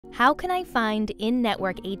How can I find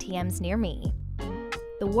in-network ATMs near me?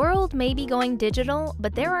 The world may be going digital,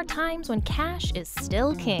 but there are times when cash is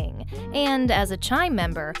still king. And as a Chime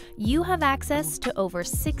member, you have access to over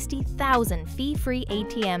 60,000 fee-free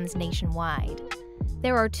ATMs nationwide.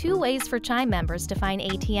 There are two ways for Chime members to find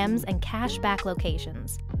ATMs and cashback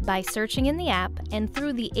locations: by searching in the app and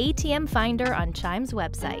through the ATM Finder on Chime's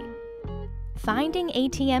website. Finding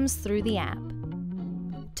ATMs through the app.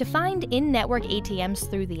 To find in-network ATMs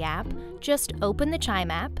through the app, just open the Chime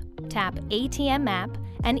app, tap ATM app,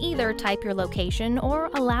 and either type your location or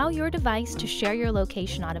allow your device to share your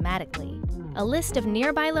location automatically. A list of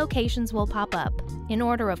nearby locations will pop up, in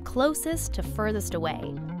order of closest to furthest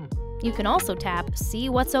away. You can also tap See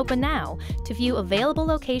What's Open Now to view available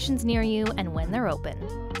locations near you and when they're open.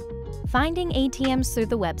 Finding ATMs through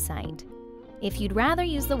the website. If you'd rather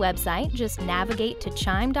use the website, just navigate to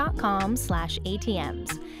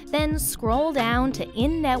chime.com/ATMs. Then scroll down to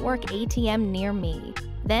In-Network ATM Near Me.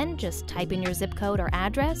 Then just type in your zip code or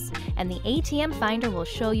address, and the ATM Finder will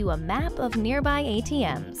show you a map of nearby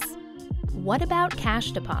ATMs. What about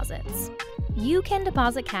cash deposits? You can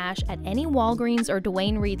deposit cash at any Walgreens or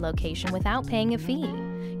Duane Reade location without paying a fee.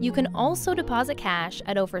 You can also deposit cash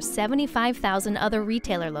at over 75,000 other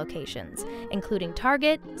retailer locations, including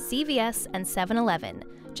Target, CVS, and 7-Eleven.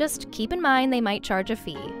 Just keep in mind they might charge a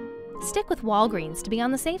fee. Stick with Walgreens to be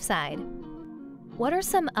on the safe side. What are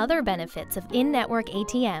some other benefits of in-network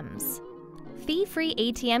ATMs? Fee-free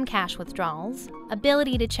ATM cash withdrawals,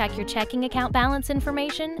 ability to check your checking account balance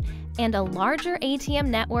information, and a larger ATM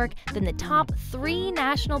network than the top 3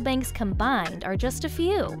 national banks combined are just a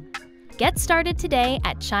few. Get started today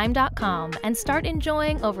at chime.com and start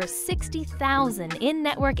enjoying over 60,000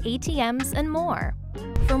 in-network ATMs and more.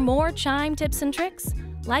 For more Chime tips and tricks,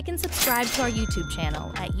 like and subscribe to our YouTube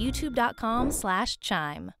channel at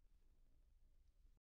youtube.com/chime.